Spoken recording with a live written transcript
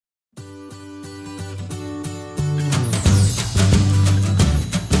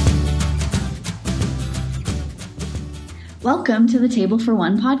Welcome to the Table for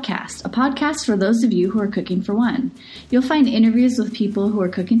One podcast, a podcast for those of you who are cooking for one. You'll find interviews with people who are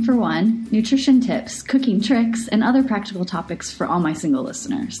cooking for one, nutrition tips, cooking tricks, and other practical topics for all my single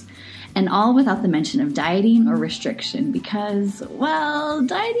listeners. And all without the mention of dieting or restriction because, well,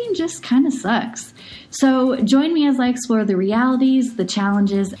 dieting just kind of sucks. So join me as I explore the realities, the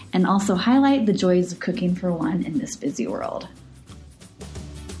challenges, and also highlight the joys of cooking for one in this busy world.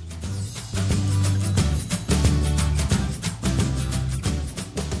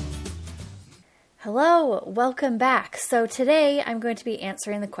 Hello, welcome back. So today I'm going to be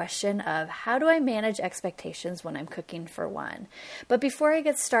answering the question of how do I manage expectations when I'm cooking for one? But before I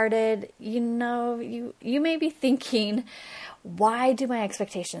get started, you may be thinking, why do my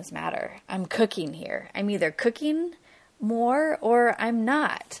expectations matter? I'm cooking here. I'm either cooking more or I'm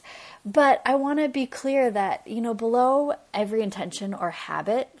not. But I want to be clear that, below every intention or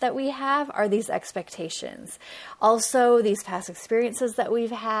habit that we have are these expectations. Also, these past experiences that we've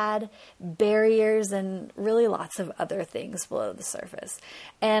had, barriers, and really lots of other things below the surface.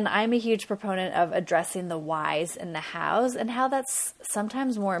 And I'm a huge proponent of addressing the whys and the hows and how that's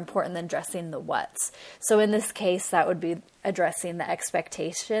sometimes more important than addressing the whats. So in this case, that would be addressing the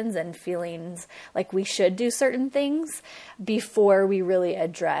expectations and feelings like we should do certain things before we really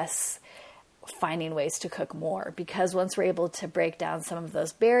address finding ways to cook more. Because once we're able to break down some of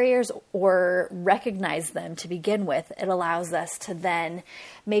those barriers or recognize them to begin with, it allows us to then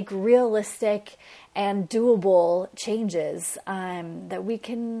make realistic and doable changes that we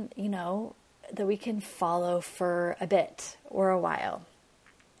can follow for a bit or a while.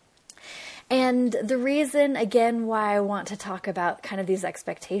 And the reason, again, why I want to talk about kind of these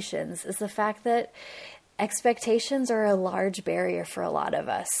expectations is the fact that expectations are a large barrier for a lot of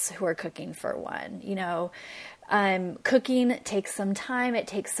us who are cooking for one. Cooking takes some time, it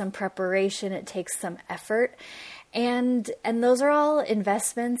takes some preparation, it takes some effort. And those are all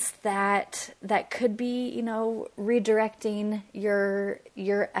investments that could be, redirecting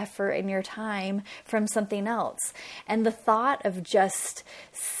your effort and your time from something else. And the thought of just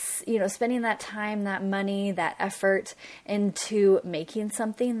spending that time, that money, that effort into making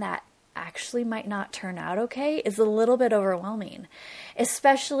something that actually might not turn out okay is a little bit overwhelming,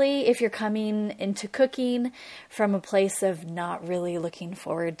 especially if you're coming into cooking from a place of not really looking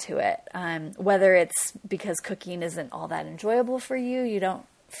forward to it. Whether it's because cooking isn't all that enjoyable for you, you don't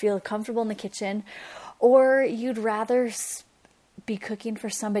feel comfortable in the kitchen, or you'd rather be cooking for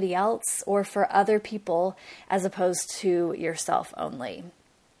somebody else or for other people as opposed to yourself only.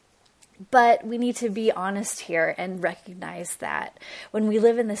 But we need to be honest here and recognize that when we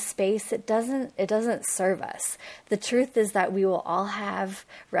live in this space, it doesn't serve us. The truth is that we will all have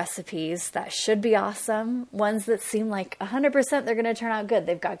recipes that should be awesome, ones that seem like 100% they're going to turn out good.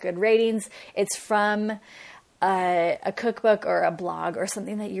 They've got good ratings. It's from a cookbook or a blog or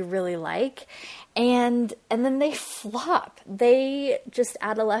something that you really like. And then they flop. They just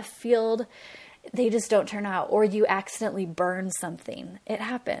out of left field, they just don't turn out, or you accidentally burn something. It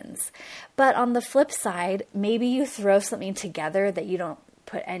happens. But on the flip side, maybe you throw something together that you don't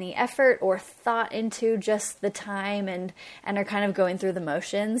put any effort or thought into, just the time and are kind of going through the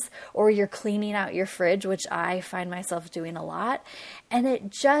motions, or you're cleaning out your fridge, which I find myself doing a lot, and it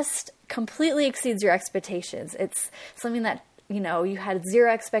just completely exceeds your expectations. It's something that you had zero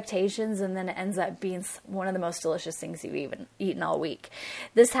expectations, and then it ends up being one of the most delicious things you've even eaten all week.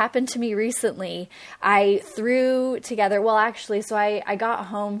 This happened to me recently. I threw together, so I got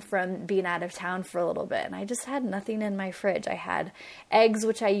home from being out of town for a little bit, and I just had nothing in my fridge. I had eggs,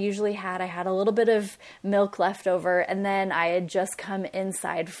 which I usually had. I had a little bit of milk left over, and then I had just come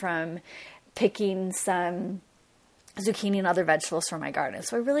inside from picking some zucchini and other vegetables from my garden.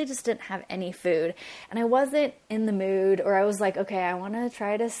 So I really just didn't have any food, and I wasn't in the mood, or I was like, okay, I want to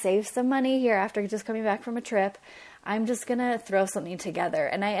try to save some money here after just coming back from a trip. I'm just going to throw something together.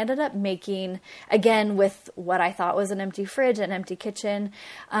 And I ended up making, again, with what I thought was an empty fridge, an empty kitchen,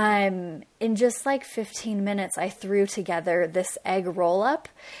 in just like 15 minutes, I threw together this egg roll up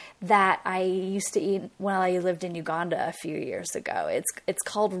that I used to eat when I lived in Uganda a few years ago. It's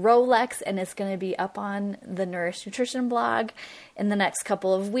called Rolex, and it's going to be up on the Nourish Nutrition blog in the next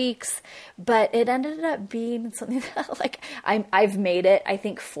couple of weeks. But it ended up being something that I've made it, I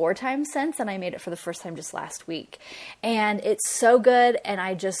think 4 times since, and I made it for the first time just last week. And it's so good, and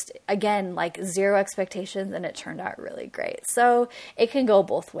I just, again, zero expectations, and it turned out really great. So it can go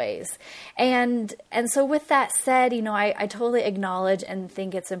both ways. And so with that said, I totally acknowledge and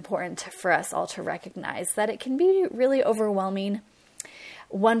think it's important for us all to recognize that it can be really overwhelming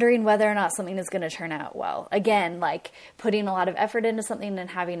wondering whether or not something is going to turn out well. Again, like putting a lot of effort into something and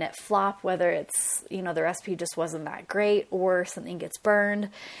having it flop, whether it's, you know, the recipe just wasn't that great or something gets burned.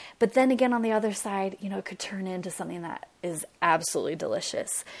 But then again, on the other side, you know, it could turn into something that is absolutely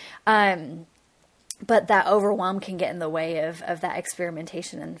delicious. But that overwhelm can get in the way of that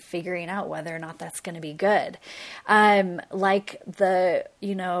experimentation and figuring out whether or not that's going to be good. Like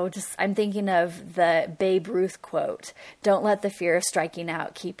I'm thinking of the Babe Ruth quote, "Don't let the fear of striking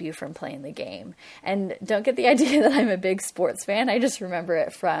out keep you from playing the game." And don't get the idea that I'm a big sports fan. I just remember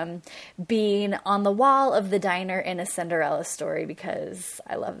it from being on the wall of the diner in A Cinderella Story, because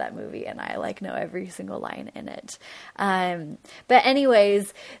I love that movie and I know every single line in it. But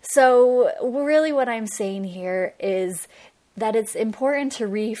anyways, so really what I'm saying here is that it's important to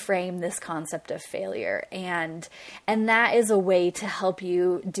reframe this concept of failure, and that is a way to help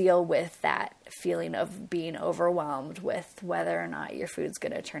you deal with that feeling of being overwhelmed with whether or not your food's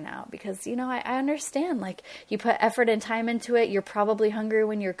going to turn out. Because, you know, I understand, like, you put effort and time into it, you're probably hungry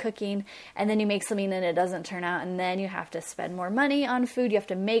when you're cooking, and then you make something and it doesn't turn out, and then you have to spend more money on food, you have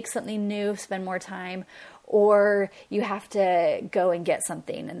to make something new, spend more time, or you have to go and get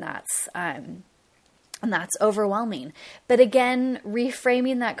something, and that's overwhelming. But again,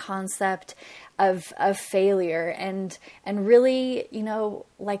 reframing that concept of failure and really, you know,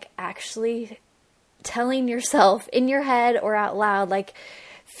 like actually telling yourself in your head or out loud, like,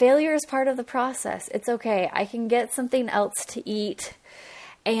 failure is part of the process. It's okay. I can get something else to eat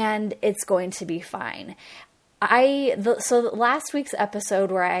and it's going to be fine. So last week's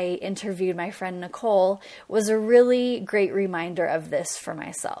episode where I interviewed my friend Nicole was a really great reminder of this for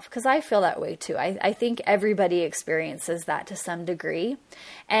myself, because I feel that way too. I think everybody experiences that to some degree,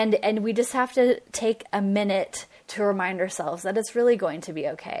 and we just have to take a minute to remind ourselves that it's really going to be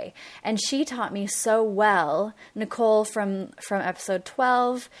okay. And she taught me so well, Nicole from episode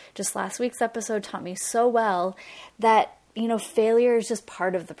 12, just last week's episode, taught me so well that, you know, failure is just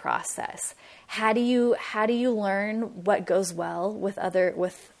part of the process. How do you learn what goes well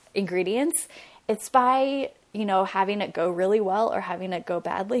with ingredients? It's by, you know, having it go really well or having it go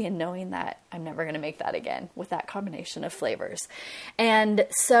badly, and knowing that I'm never going to make that again with that combination of flavors. And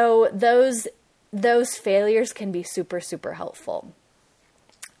so those failures can be super, super helpful.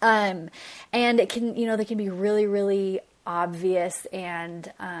 And it can, you know, they can be really, really obvious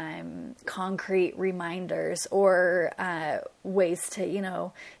and concrete reminders or ways to, you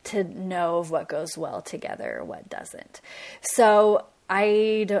know, to know of what goes well together or what doesn't. So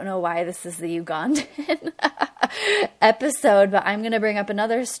I don't know why this is the Ugandan episode, but I'm going to bring up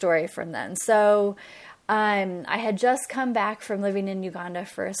another story from then. So I had just come back from living in Uganda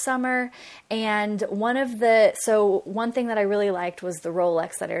for a summer, and one thing that I really liked was the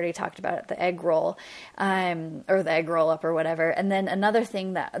Rolex that I already talked about, the egg roll, or the egg roll up or whatever. And then another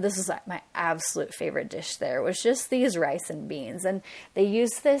thing this is my absolute favorite dish there was just these rice and beans, and they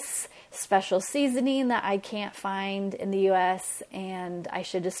use this special seasoning that I can't find in the US, and I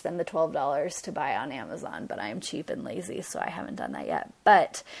should just spend the $12 to buy on Amazon, but I'm cheap and lazy, so I haven't done that yet.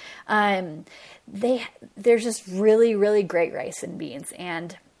 But there's just really, really great rice and beans.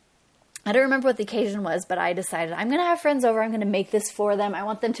 And I don't remember what the occasion was, but I decided I'm going to have friends over. I'm going to make this for them. I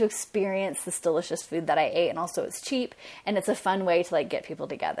want them to experience this delicious food that I ate. And also it's cheap and it's a fun way to get people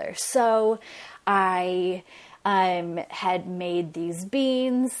together. So I had made these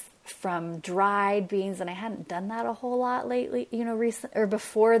beans from dried beans, and I hadn't done that a whole lot lately, you know,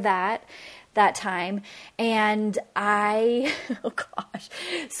 before that time. And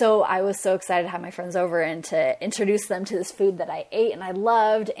so I was so excited to have my friends over and to introduce them to this food that I ate and I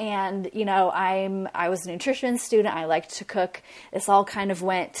loved. And, you know, I was a nutrition student. I liked to cook. This all kind of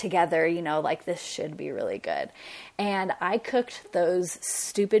went together, you know, like this should be really good. And I cooked those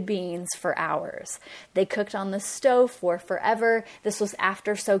stupid beans for hours. They cooked on the stove for forever. This was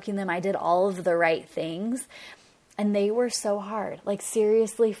after soaking them. I did all of the right things. And they were so hard,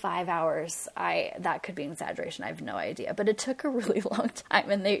 seriously, 5 hours. That could be an exaggeration. I have no idea, but it took a really long time,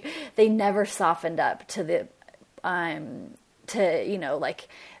 and they never softened up to the,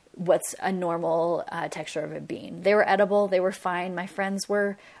 what's a normal texture of a bean. They were edible. They were fine. My friends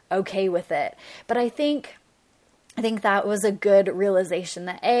were okay with it, but I think that was a good realization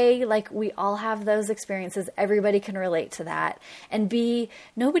that A, we all have those experiences. Everybody can relate to that. And B,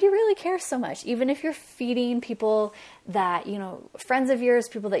 nobody really cares so much. Even if you're feeding people that, you know, friends of yours,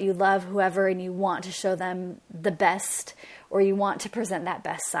 people that you love, whoever, and you want to show them the best, or you want to present that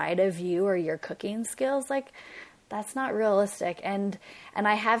best side of you or your cooking skills, that's not realistic. And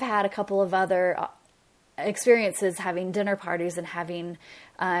I have had a couple of other experiences having dinner parties and having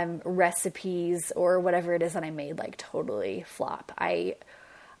recipes or whatever it is that I made totally flop. I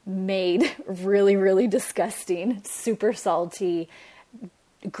made really, really disgusting, super salty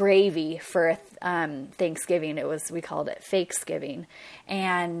gravy for Thanksgiving. We called it Fakesgiving.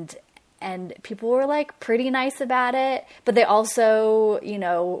 And people were like pretty nice about it, but they also,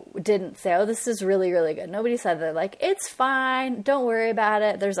 didn't say, oh, this is really, really good. Nobody said that. Like, it's fine. Don't worry about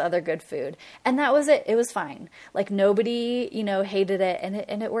it. There's other good food. And that was it. It was fine. Like, nobody, hated it,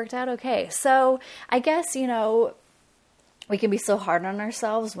 and it worked out okay. So I guess, we can be so hard on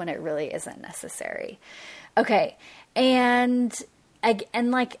ourselves when it really isn't necessary. Okay. And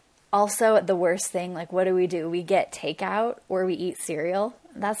like, also the worst thing, like, what do? We get takeout or we eat cereal.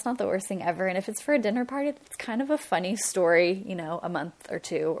 That's not the worst thing ever. And if it's for a dinner party, it's kind of a funny story, a month or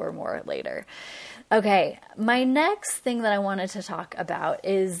two or more later. Okay. My next thing that I wanted to talk about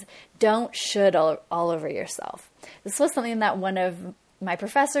is don't should all over yourself. This was something that one of my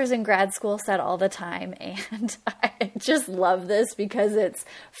professors in grad school said all the time. And I just love this because it's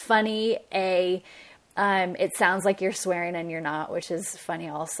funny. It sounds like you're swearing and you're not, which is funny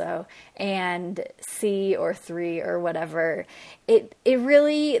also. And C or 3 or whatever, it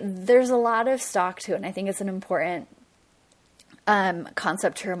really, there's a lot of stock to it. And I think it's an important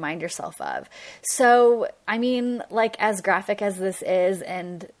concept to remind yourself of. So, I mean, like, as graphic as this is,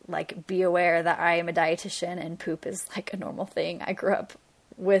 and like, be aware that I am a dietitian and poop is like a normal thing. I grew up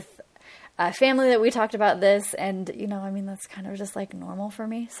with a family that we talked about this, and that's kind of just like normal for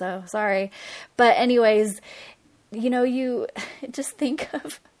me, so sorry. But anyways, you just think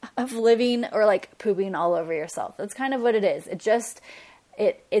of living or like pooping all over yourself. That's kind of what it is.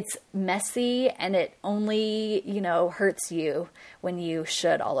 It's messy, and it only, hurts you when you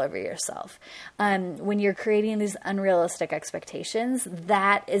should all over yourself. When you're creating these unrealistic expectations,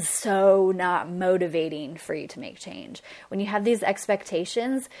 that is so not motivating for you to make change. When you have these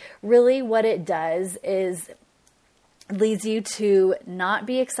expectations, really what it does is leads you to not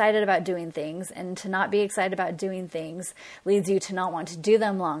be excited about doing things, and to not be excited about doing things leads you to not want to do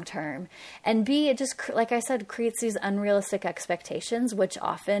them long term. And B, it just, like I said, creates these unrealistic expectations, which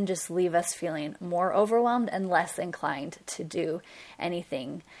often just leave us feeling more overwhelmed and less inclined to do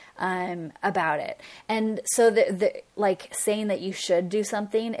anything about it. And so like saying that you should do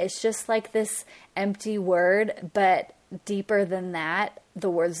something, it's just like this empty word, but deeper than that, the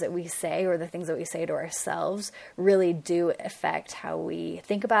words that we say or the things that we say to ourselves really do affect how we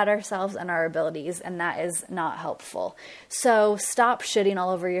think about ourselves and our abilities, and that is not helpful. So stop shitting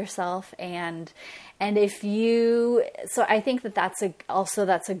all over yourself, and so I think that's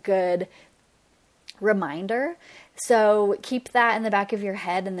a good reminder. So keep that in the back of your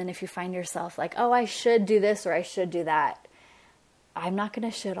head, and then if you find yourself like, oh, I should do this or I should do that, I'm not going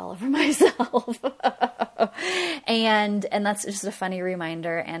to shit all over myself. and that's just a funny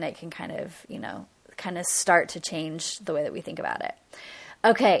reminder, and it can kind of start to change the way that we think about it.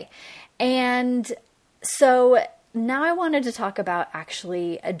 Okay. And so now I wanted to talk about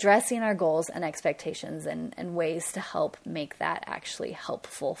actually addressing our goals and expectations and ways to help make that actually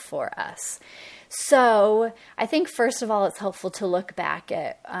helpful for us. So I think first of all, it's helpful to look back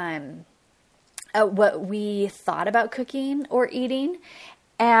at what we thought about cooking or eating,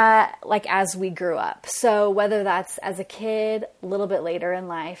 like as we grew up. So whether that's as a kid, a little bit later in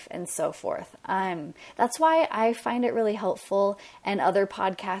life, and so forth. That's why I find it really helpful, and other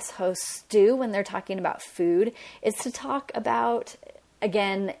podcast hosts do when they're talking about food, is to talk about,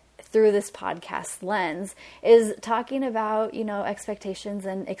 again, through this podcast lens, is talking about, expectations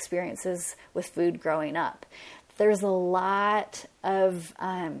and experiences with food growing up. There's a lot of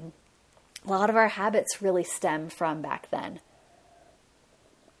our habits really stem from back then.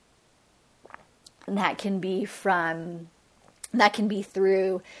 And that can be through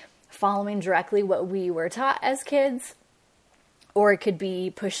following directly what we were taught as kids, or it could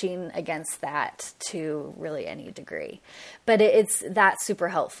be pushing against that to really any degree. But that's super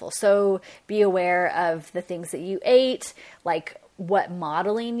helpful. So be aware of the things that you ate, like what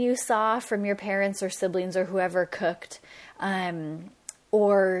modeling you saw from your parents or siblings or whoever cooked,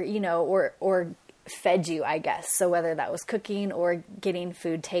 or fed you, I guess. So whether that was cooking or getting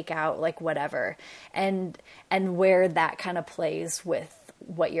food takeout, like whatever, and where that kind of plays with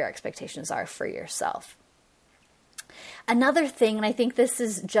what your expectations are for yourself. Another thing, and I think this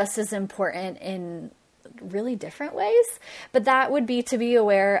is just as important in really different ways, but that would be to be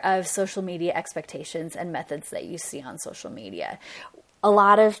aware of social media expectations and methods that you see on social media. A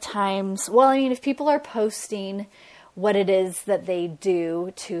lot of times, if people are posting what it is that they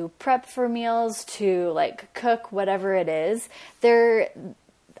do to prep for meals, to like cook, whatever it is,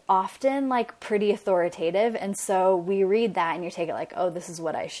 often like pretty authoritative. And so we read that and you take it like, oh, this is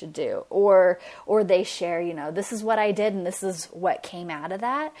what I should do. Or they share, you know, this is what I did and this is what came out of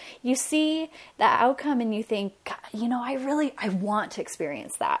that. You see that outcome and you think, you know, I want to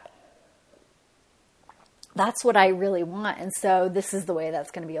experience that. That's what I really want. And so this is the way that's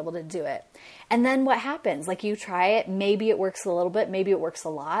going to be able to do it. And then what happens? Like you try it, maybe it works a little bit, maybe it works a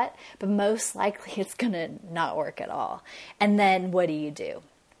lot, but most likely it's going to not work at all. And then what do you do?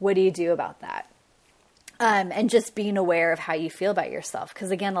 What do you do about that? And just being aware of how you feel about yourself.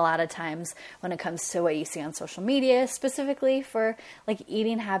 Because again, a lot of times when it comes to what you see on social media, specifically for like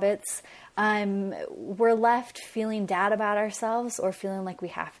eating habits, we're left feeling bad about ourselves or feeling like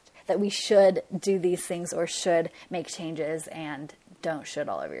that we should do these things or should make changes, and don't should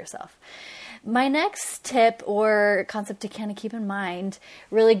all over yourself. My next tip or concept to kind of keep in mind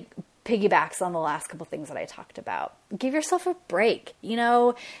really piggybacks on the last couple things that I talked about. Give yourself a break. You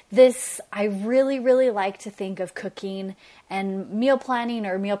know, I really, really like to think of cooking and meal planning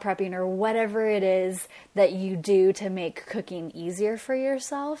or meal prepping or whatever it is that you do to make cooking easier for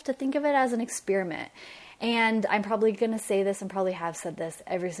yourself, to think of it as an experiment. And I'm probably going to say this and probably have said this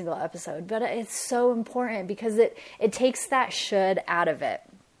every single episode, but it's so important because it takes that should out of it.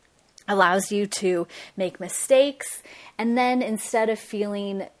 Allows you to make mistakes. And then instead of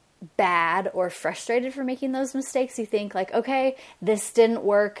feeling bad or frustrated for making those mistakes, you think like, okay, this didn't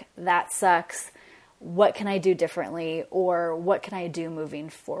work. That sucks. What can I do differently? Or what can I do moving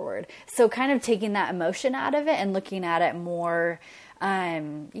forward? So kind of taking that emotion out of it and looking at it more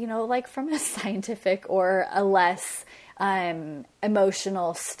you know, like from a scientific or a less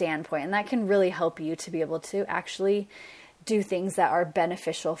emotional standpoint. And that can really help you to be able to actually do things that are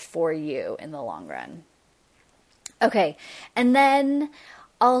beneficial for you in the long run. Okay. And then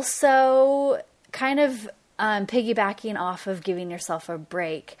also kind of piggybacking off of giving yourself a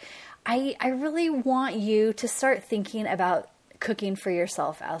break, I really want you to start thinking about cooking for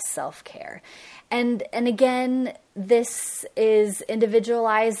yourself as self-care. And again, this is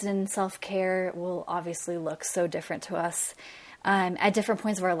individualized, and self-care will obviously look so different to us at different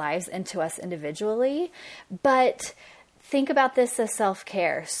points of our lives and to us individually. But think about this as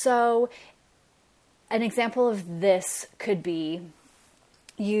self-care. So an example of this could be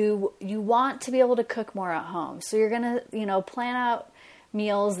you want to be able to cook more at home. So you're going to, you know, plan out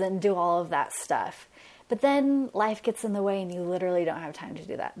meals and do all of that stuff. But then life gets in the way and you literally don't have time to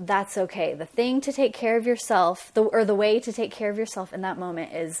do that. That's okay. The thing to take care of yourself, the way to take care of yourself in that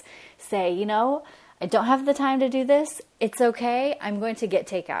moment is say, you know, I don't have the time to do this. It's okay. I'm going to get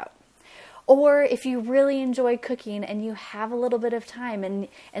takeout. Or if you really enjoy cooking and you have a little bit of time, and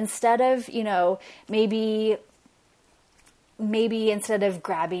instead of, you know, maybe instead of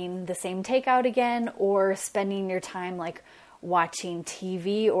grabbing the same takeout again or spending your time like watching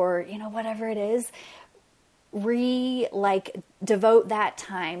TV or, you know, whatever it is, devote that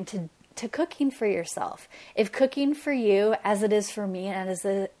time to cooking for yourself. If cooking for you, as it is for me and as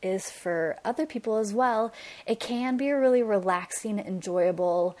it is for other people as well, it can be a really relaxing,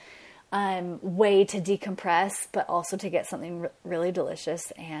 enjoyable way to decompress, but also to get something really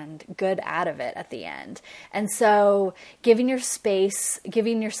delicious and good out of it at the end. And so giving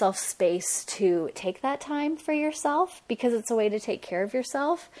yourself space to take that time for yourself, because it's a way to take care of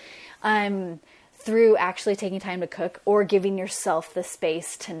yourself, through actually taking time to cook, or giving yourself the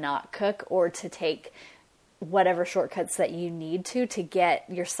space to not cook or to take whatever shortcuts that you need to get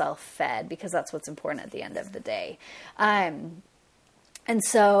yourself fed, because that's what's important at the end of the day. And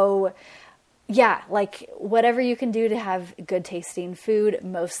so, yeah, like whatever you can do to have good tasting food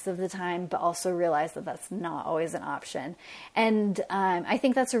most of the time, but also realize that that's not always an option. And I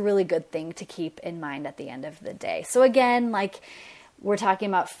think that's a really good thing to keep in mind at the end of the day. So again, like we're talking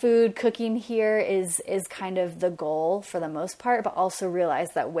about food, cooking here is kind of the goal for the most part, but also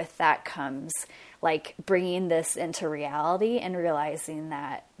realize that with that comes like bringing this into reality and realizing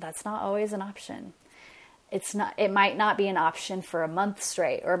that that's not always an option. It might not be an option for a month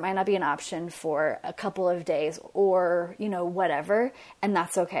straight, or it might not be an option for a couple of days, or, you know, whatever. And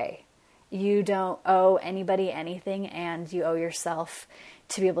that's okay. You don't owe anybody anything, and you owe yourself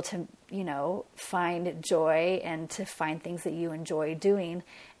to be able to, you know, find joy and to find things that you enjoy doing.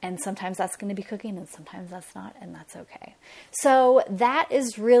 And sometimes that's going to be cooking and sometimes that's not, and that's okay. So that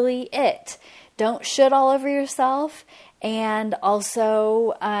is really it. Don't shit all over yourself, and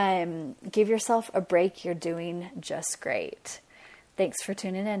also give yourself a break. You're doing just great. Thanks for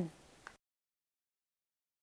tuning in.